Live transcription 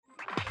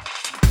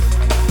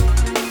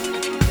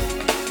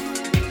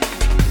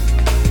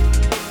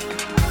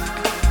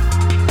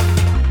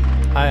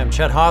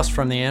Chet Haas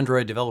from the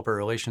Android Developer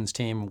Relations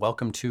team.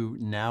 Welcome to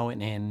Now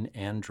in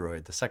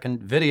Android, the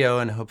second video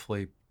and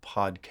hopefully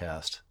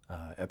podcast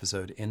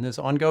episode in this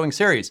ongoing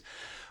series.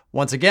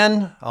 Once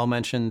again, I'll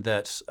mention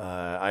that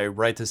I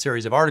write this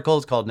series of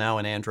articles called Now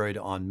in Android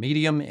on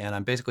Medium, and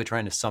I'm basically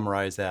trying to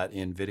summarize that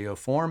in video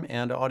form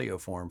and audio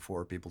form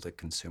for people to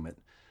consume it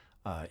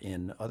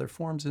in other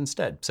forms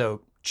instead.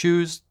 So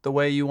choose the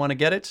way you want to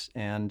get it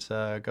and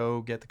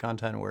go get the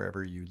content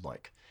wherever you'd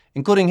like,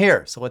 including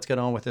here. So let's get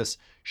on with this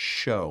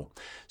show.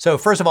 So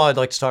first of all, I'd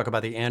like to talk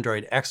about the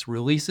AndroidX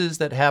releases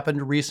that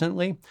happened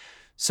recently.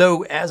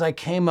 So as I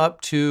came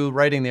up to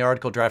writing the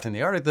article, drafting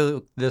the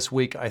article this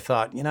week, I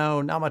thought,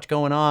 not much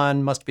going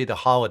on, must be the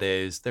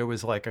holidays. There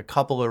was like a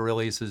couple of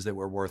releases that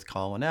were worth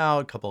calling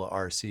out, a couple of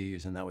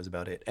RCs, and that was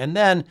about it. And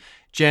then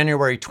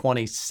January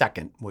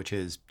 22nd, which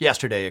is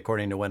yesterday,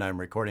 according to when I'm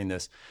recording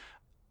this,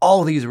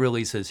 all these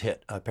releases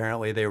hit.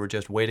 Apparently they were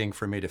just waiting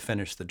for me to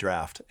finish the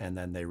draft, and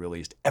then they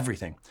released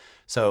everything.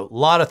 So a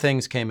lot of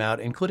things came out,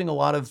 including a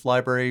lot of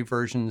library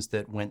versions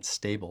that went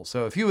stable.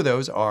 So a few of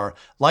those are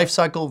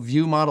Lifecycle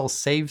View Model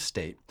Save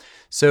State.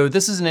 So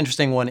this is an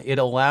interesting one. It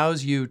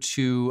allows you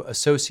to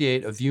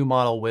associate a view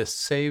model with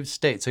save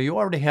state. So you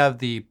already have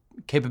the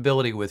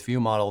capability with view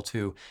model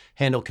to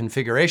handle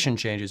configuration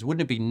changes.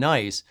 Wouldn't it be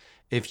nice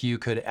if you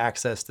could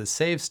access the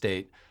save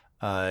state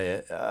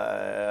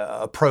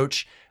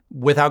approach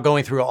without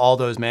going through all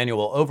those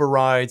manual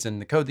overrides and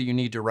the code that you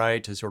need to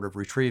write to sort of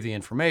retrieve the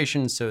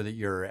information so that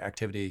your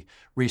activity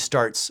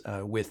restarts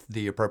with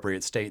the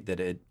appropriate state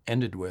that it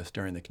ended with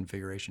during the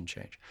configuration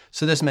change.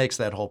 So this makes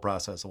that whole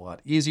process a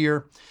lot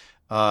easier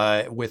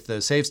with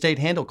the save state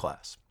handle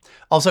class.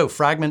 Also,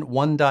 Fragment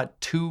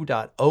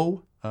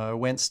 1.2.0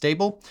 went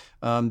stable.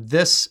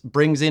 This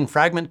brings in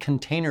Fragment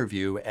Container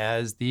View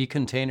as the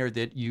container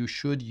that you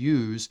should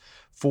use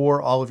for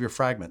all of your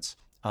fragments.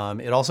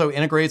 It also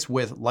integrates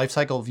with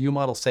Lifecycle View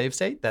Model Save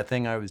State, that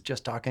thing I was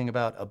just talking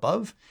about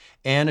above,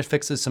 and it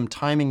fixes some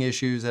timing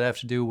issues that have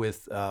to do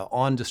with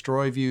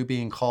onDestroy view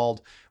being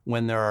called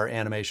when there are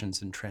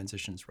animations and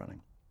transitions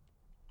running.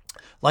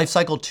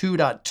 Lifecycle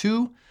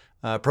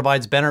 2.2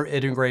 provides better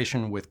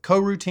integration with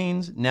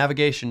coroutines.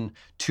 Navigation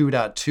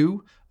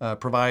 2.2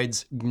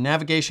 provides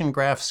navigation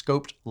graph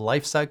scoped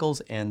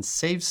lifecycles and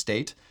save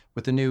state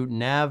with the new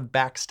nav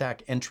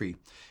backstack entry.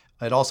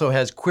 It also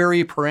has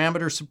query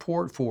parameter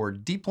support for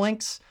deep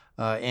links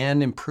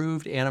and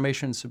improved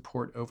animation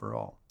support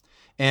overall.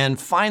 And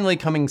finally,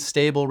 coming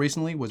stable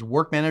recently was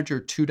Work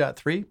Manager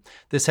 2.3.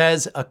 This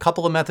has a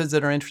couple of methods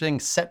that are interesting: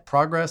 set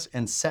progress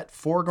and set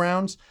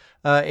foregrounds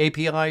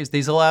APIs.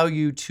 These allow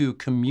you to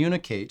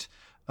communicate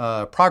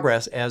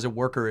progress as a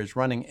worker is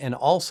running and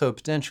also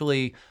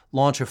potentially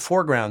launch a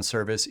foreground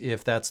service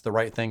if that's the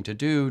right thing to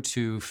do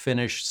to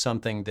finish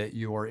something that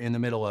you're in the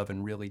middle of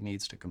and really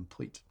needs to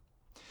complete.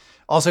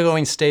 Also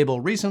going stable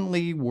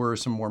recently were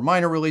some more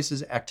minor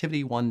releases: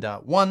 Activity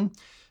 1.1,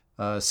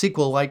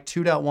 SQLite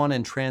 2.1,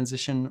 and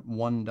Transition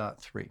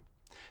 1.3.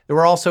 There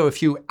were also a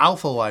few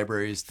alpha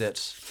libraries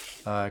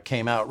that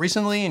came out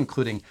recently,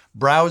 including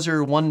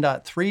Browser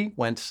 1.3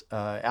 went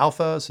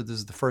alpha, so this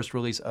is the first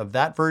release of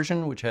that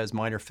version, which has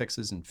minor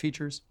fixes and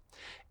features.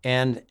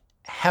 And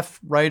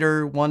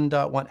HefWriter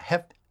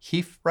 1.1,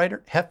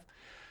 HefWriter,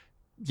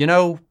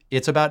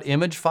 it's about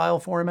image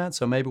file format,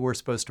 so maybe we're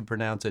supposed to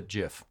pronounce it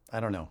GIF. I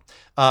don't know.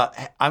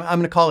 I'm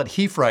going to call it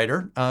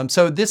HefWriter.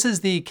 So this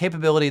is the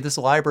capability, this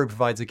library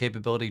provides the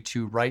capability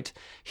to write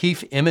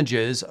Hef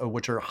images,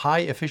 which are high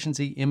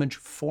efficiency image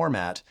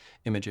format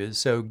images.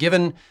 So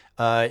given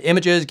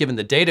images, given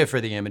the data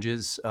for the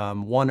images,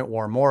 one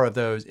or more of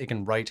those, it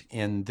can write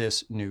in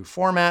this new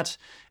format.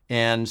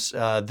 And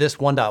this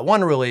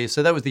 1.1 release,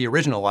 so that was the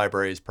original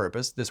library's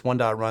purpose. This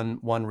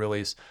 1.1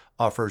 release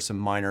offers some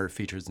minor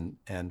features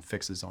and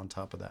fixes on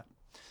top of that.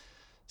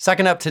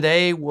 Second up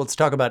today, let's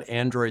talk about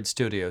Android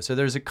Studio. So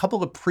there's a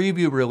couple of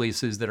preview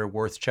releases that are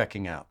worth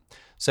checking out.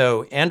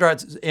 So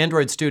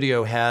Android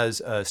Studio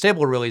has a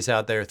stable release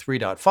out there,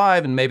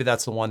 3.5, and maybe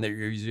that's the one that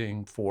you're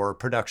using for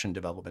production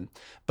development.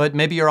 But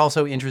maybe you're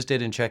also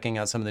interested in checking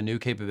out some of the new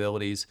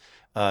capabilities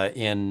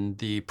in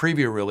the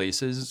preview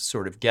releases,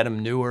 sort of get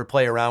them newer,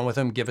 play around with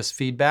them, give us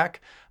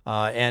feedback,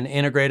 and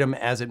integrate them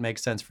as it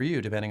makes sense for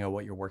you, depending on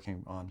what you're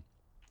working on.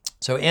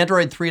 So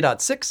Android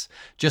 3.6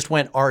 just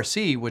went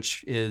RC,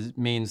 which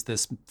means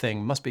this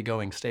thing must be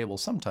going stable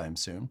sometime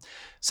soon.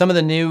 Some of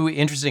the new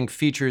interesting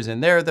features in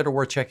there that are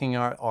worth checking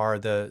out are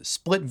the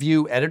split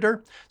view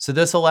editor. So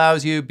this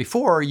allows you,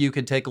 before you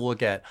could take a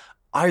look at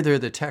either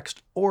the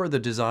text or the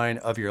design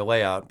of your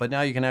layout, but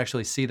now you can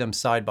actually see them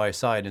side by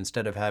side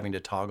instead of having to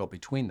toggle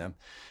between them.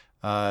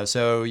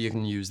 So you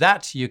can use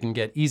that. You can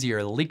get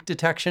easier leak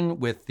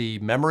detection with the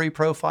memory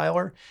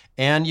profiler,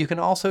 and you can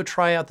also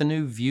try out the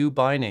new view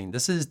binding.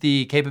 This is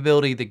the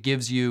capability that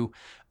gives you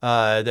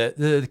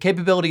the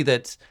capability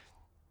that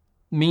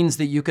means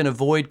that you can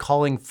avoid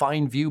calling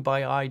find view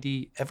by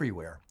ID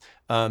everywhere.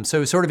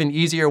 So sort of an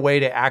easier way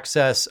to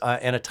access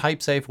and a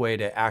type-safe way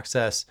to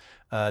access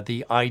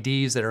the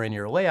IDs that are in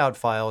your layout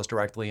files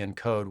directly in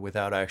code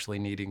without actually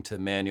needing to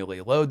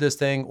manually load this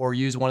thing or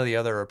use one of the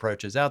other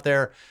approaches out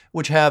there,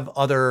 which have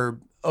other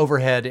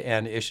overhead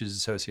and issues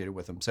associated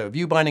with them. So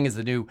view binding is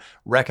the new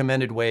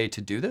recommended way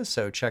to do this.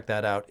 So check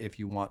that out if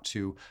you want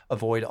to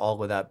avoid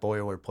all of that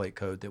boilerplate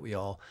code that we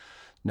all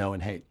know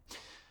and hate.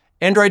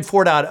 Android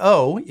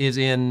 4.0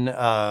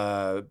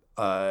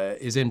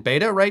 is in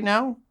beta right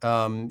now,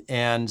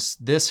 and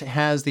this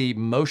has the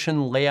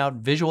motion layout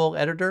visual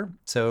editor.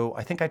 So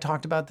I think I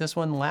talked about this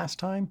one last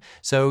time.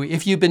 So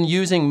if you've been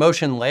using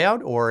motion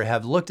layout or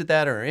have looked at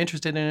that or are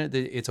interested in it,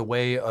 it's a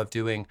way of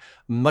doing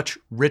much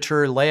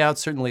richer layouts,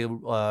 certainly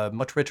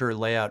much richer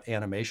layout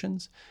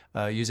animations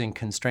using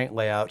constraint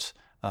layout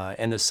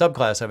and the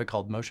subclass of it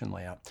called motion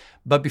layout.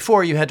 But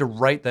before you had to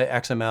write the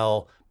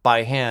XML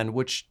by hand,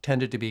 which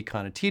tended to be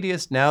kind of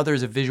tedious. Now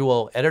there's a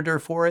visual editor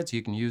for it, so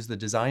you can use the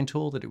design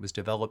tool that it was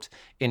developed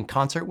in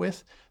concert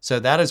with. So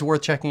that is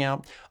worth checking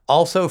out.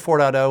 Also,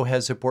 4.0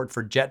 has support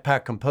for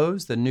Jetpack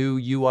Compose, the new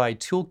UI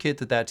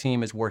toolkit that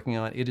team is working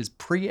on. It is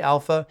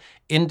pre-alpha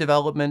in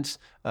development.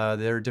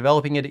 They're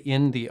developing it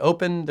in the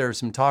open. There's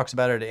some talks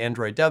about it at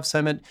Android Dev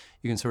Summit.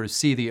 You can sort of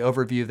see the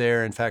overview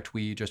there. In fact,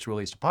 we just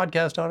released a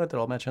podcast on it that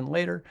I'll mention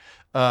later.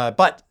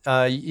 But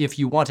if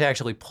you want to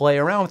actually play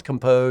around with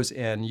Compose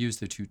and use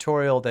the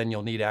tutorial, then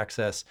you'll need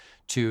access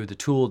to the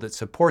tool that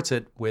supports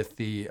it with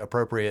the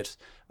appropriate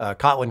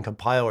Kotlin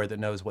compiler that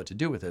knows what to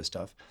do with this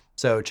stuff.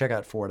 So check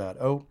out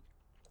 4.0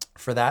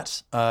 for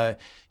that.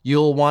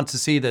 You'll want to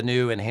see the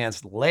new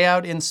enhanced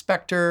layout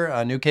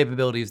inspector, new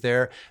capabilities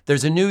there.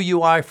 There's a new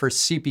UI for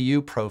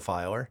CPU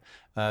profiler.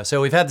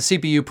 So we've had the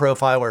CPU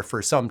profiler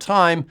for some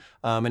time,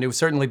 and it was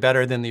certainly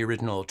better than the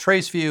original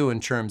trace view in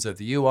terms of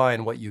the UI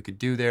and what you could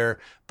do there.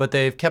 But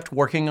they've kept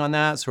working on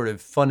that, sort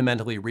of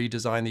fundamentally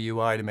redesign the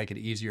UI to make it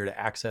easier to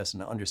access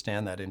and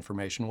understand that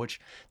information, which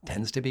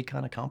tends to be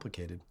kind of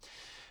complicated.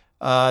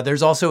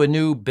 There's also a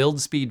new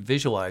build speed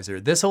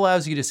visualizer. This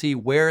allows you to see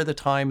where the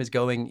time is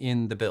going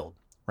in the build.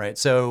 Right?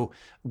 So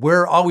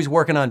we're always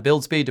working on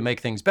build speed to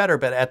make things better,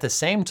 but at the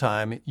same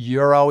time,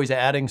 you're always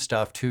adding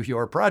stuff to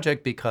your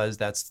project because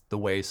that's the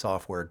way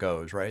software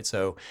goes, right?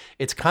 So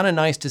it's kind of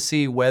nice to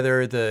see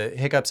whether the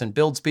hiccups in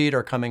build speed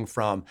are coming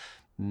from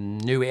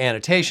new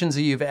annotations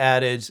that you've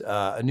added,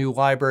 a new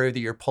library that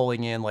you're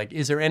pulling in. Like,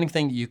 is there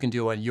anything that you can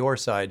do on your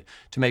side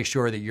to make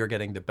sure that you're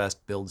getting the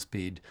best build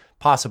speed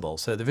possible?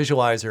 So the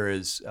visualizer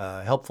is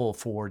helpful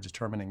for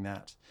determining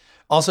that.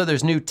 Also,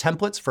 there's new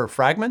templates for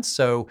fragments.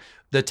 So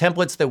the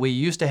templates that we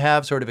used to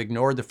have sort of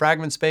ignored the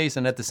fragment space.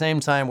 And at the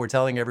same time, we're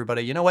telling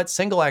everybody, you know what,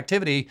 single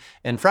activity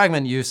and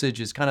fragment usage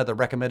is kind of the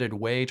recommended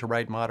way to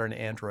write modern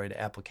Android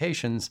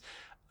applications.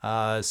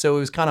 So it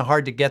was kind of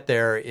hard to get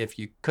there if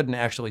you couldn't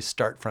actually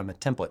start from a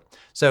template.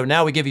 So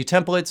now we give you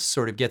templates,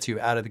 sort of gets you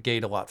out of the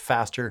gate a lot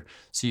faster.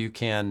 So you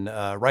can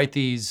write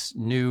these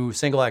new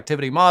single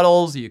activity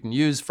models, you can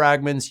use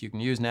fragments, you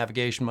can use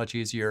navigation much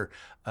easier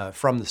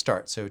from the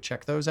start. So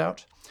check those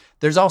out.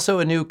 There's also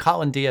a new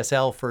Kotlin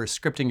DSL for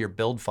scripting your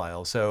build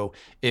file. So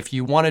if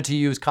you wanted to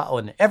use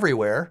Kotlin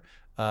everywhere,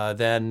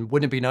 then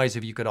wouldn't it be nice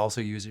if you could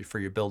also use it for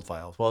your build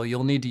files? Well,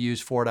 you'll need to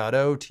use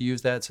 4.0 to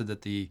use that so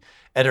that the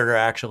editor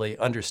actually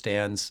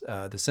understands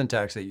the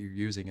syntax that you're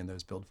using in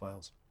those build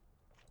files.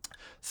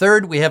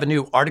 Third, we have a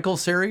new article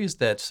series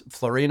that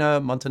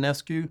Florina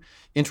Montanescu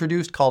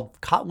introduced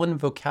called Kotlin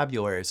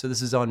Vocabulary. So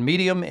this is on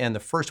Medium, and the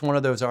first one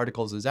of those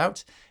articles is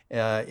out.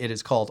 It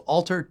is called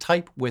Alter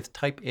Type with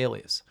Type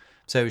Alias.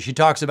 So she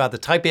talks about the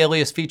type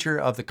alias feature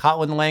of the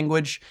Kotlin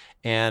language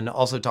and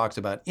also talks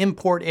about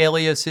import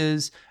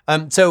aliases.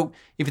 So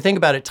if you think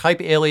about it,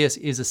 type alias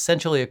is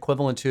essentially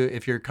equivalent to,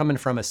 if you're coming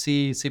from a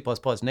C++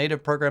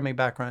 native programming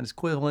background, it's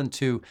equivalent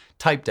to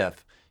type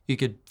def. You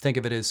could think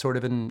of it as sort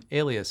of an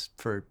alias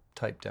for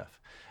type def.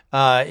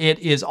 It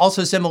is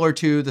also similar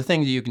to the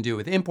things you can do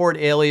with import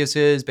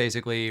aliases,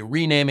 basically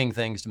renaming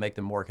things to make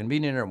them more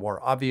convenient or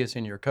more obvious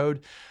in your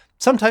code.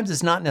 Sometimes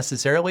it's not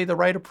necessarily the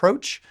right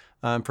approach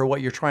for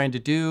what you're trying to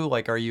do.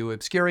 Like, are you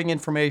obscuring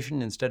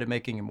information instead of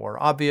making it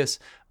more obvious?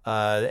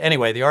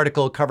 Anyway, the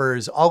article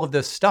covers all of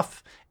this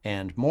stuff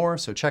and more,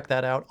 so check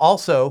that out.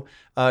 Also,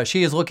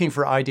 she is looking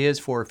for ideas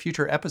for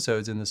future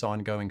episodes in this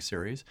ongoing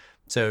series.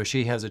 So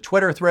she has a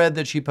Twitter thread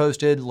that she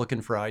posted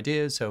looking for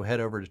ideas, so head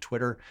over to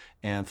Twitter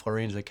and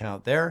Florina's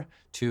account there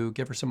to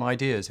give her some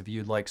ideas if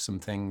you'd like some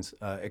things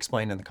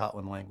explained in the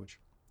Kotlin language.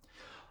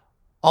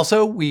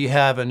 Also, we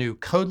have a new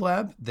code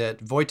lab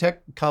that Wojtek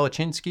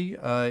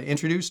Kalaczynski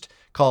introduced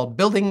called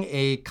Building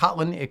a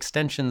Kotlin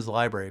Extensions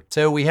Library.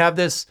 So we have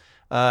this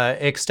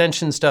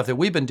extension stuff that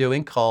we've been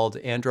doing called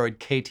Android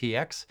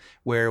KTX,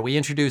 where we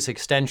introduce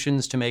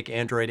extensions to make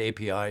Android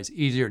APIs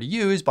easier to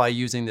use by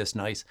using this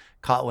nice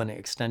Kotlin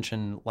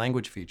extension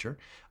language feature.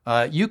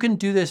 You can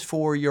do this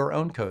for your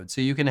own code.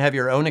 So you can have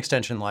your own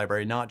extension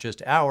library, not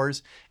just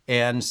ours.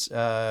 And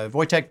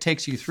Wojtek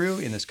takes you through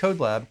in this code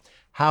lab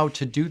how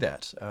to do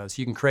that. So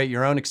you can create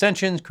your own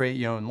extensions, create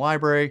your own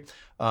library.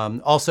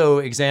 Also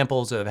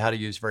examples of how to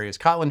use various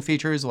Kotlin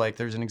features, like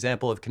there's an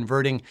example of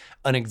converting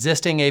an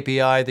existing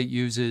API that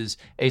uses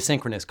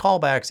asynchronous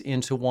callbacks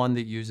into one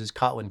that uses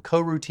Kotlin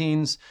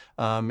coroutines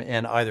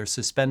and either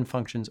suspend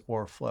functions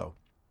or flow.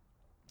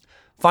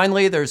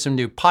 Finally, there's some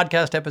new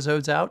podcast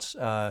episodes out.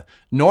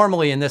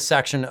 Normally in this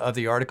section of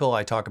the article,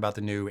 I talk about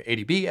the new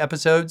ADB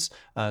episodes.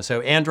 So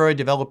Android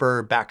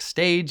Developer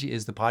Backstage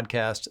is the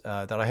podcast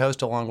that I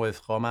host along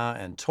with Romain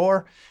and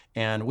Tor.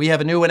 And we have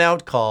a new one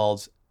out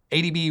called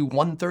ADB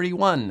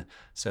 131.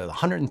 So the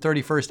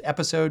 131st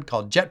episode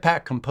called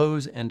Jetpack,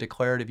 Compose, and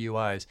Declarative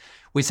UIs.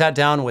 We sat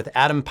down with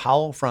Adam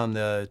Powell from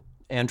the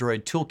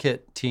Android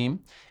Toolkit team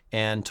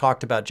and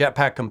talked about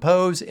Jetpack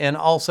Compose and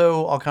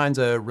also all kinds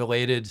of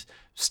related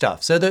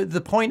stuff. So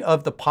the point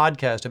of the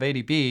podcast of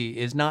ADB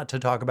is not to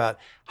talk about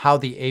how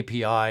the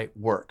API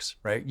works,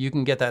 right? You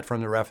can get that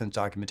from the reference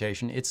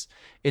documentation.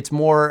 It's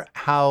more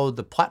how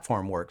the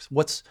platform works.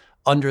 What's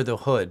under the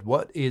hood?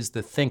 What is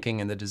the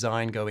thinking and the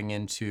design going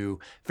into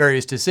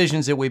various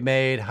decisions that we've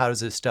made? How does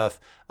this stuff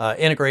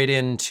integrate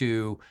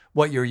into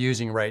what you're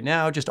using right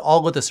now? Just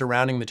all of the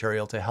surrounding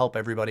material to help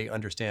everybody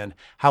understand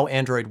how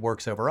Android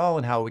works overall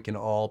and how we can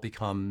all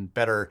become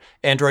better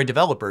Android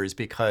developers,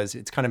 because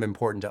it's kind of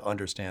important to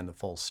understand the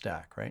full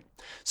stack, right?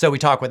 So we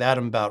talked with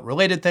Adam about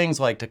related things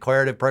like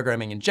declarative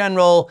programming in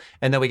general,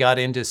 and then we got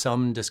into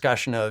some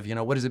discussion of,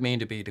 what does it mean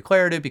to be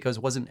declarative, because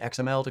it wasn't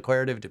XML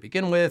declarative to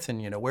begin with,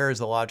 and where is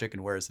the logic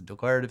and where is the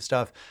declarative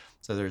stuff?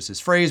 So there's this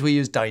phrase we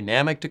use,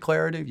 dynamic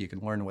declarative. You can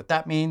learn what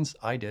that means.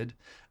 I did.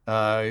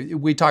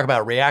 We talk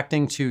about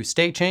reacting to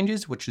state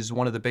changes, which is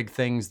one of the big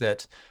things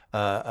that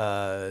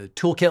a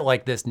toolkit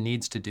like this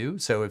needs to do.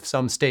 So if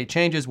some state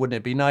changes, wouldn't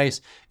it be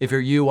nice if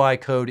your UI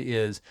code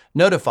is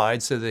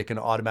notified so that it can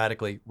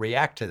automatically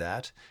react to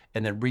that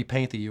and then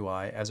repaint the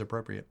UI as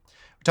appropriate?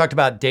 We talked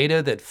about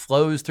data that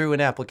flows through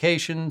an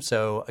application.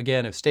 So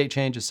again, if state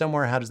changes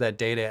somewhere, how does that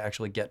data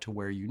actually get to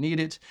where you need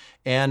it?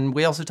 And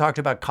we also talked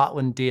about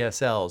Kotlin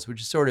DSLs, which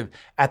is sort of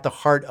at the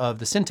heart of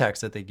the syntax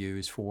that they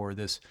use for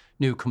this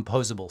new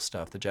composable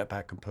stuff that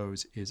Jetpack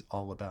Compose is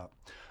all about.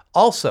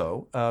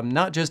 Also,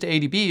 not just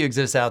ADB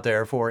exists out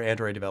there for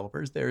Android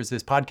developers. There's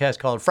this podcast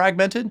called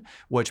Fragmented,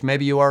 which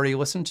maybe you already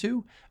listened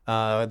to.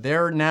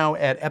 They're now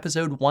at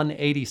episode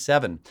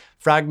 187.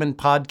 Fragmented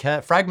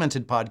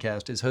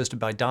podcast is hosted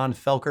by Don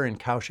Felker and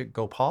Kaushik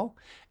Gopal.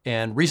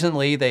 And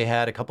recently they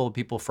had a couple of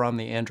people from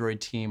the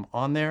Android team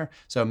on there.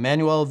 So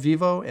Manuel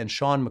Vivo and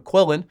Sean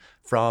McQuillan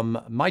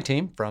from my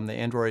team, from the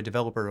Android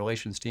Developer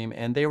Relations team,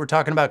 and they were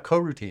talking about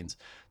coroutines.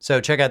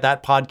 So check out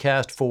that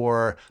podcast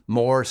for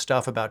more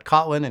stuff about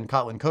Kotlin and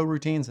Kotlin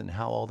coroutines and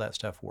how all that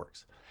stuff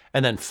works.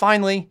 And then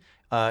finally,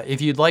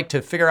 if you'd like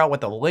to figure out what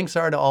the links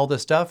are to all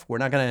this stuff, we're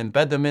not going to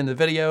embed them in the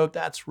video.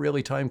 That's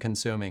really time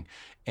consuming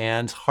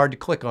and hard to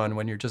click on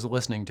when you're just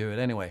listening to it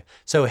anyway.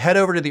 So head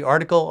over to the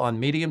article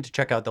on Medium to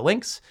check out the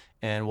links,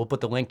 and we'll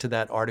put the link to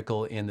that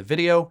article in the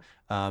video,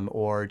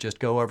 or just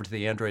go over to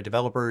the Android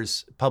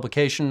Developers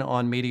publication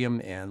on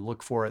Medium and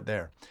look for it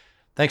there.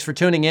 Thanks for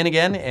tuning in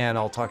again, and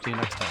I'll talk to you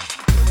next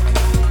time.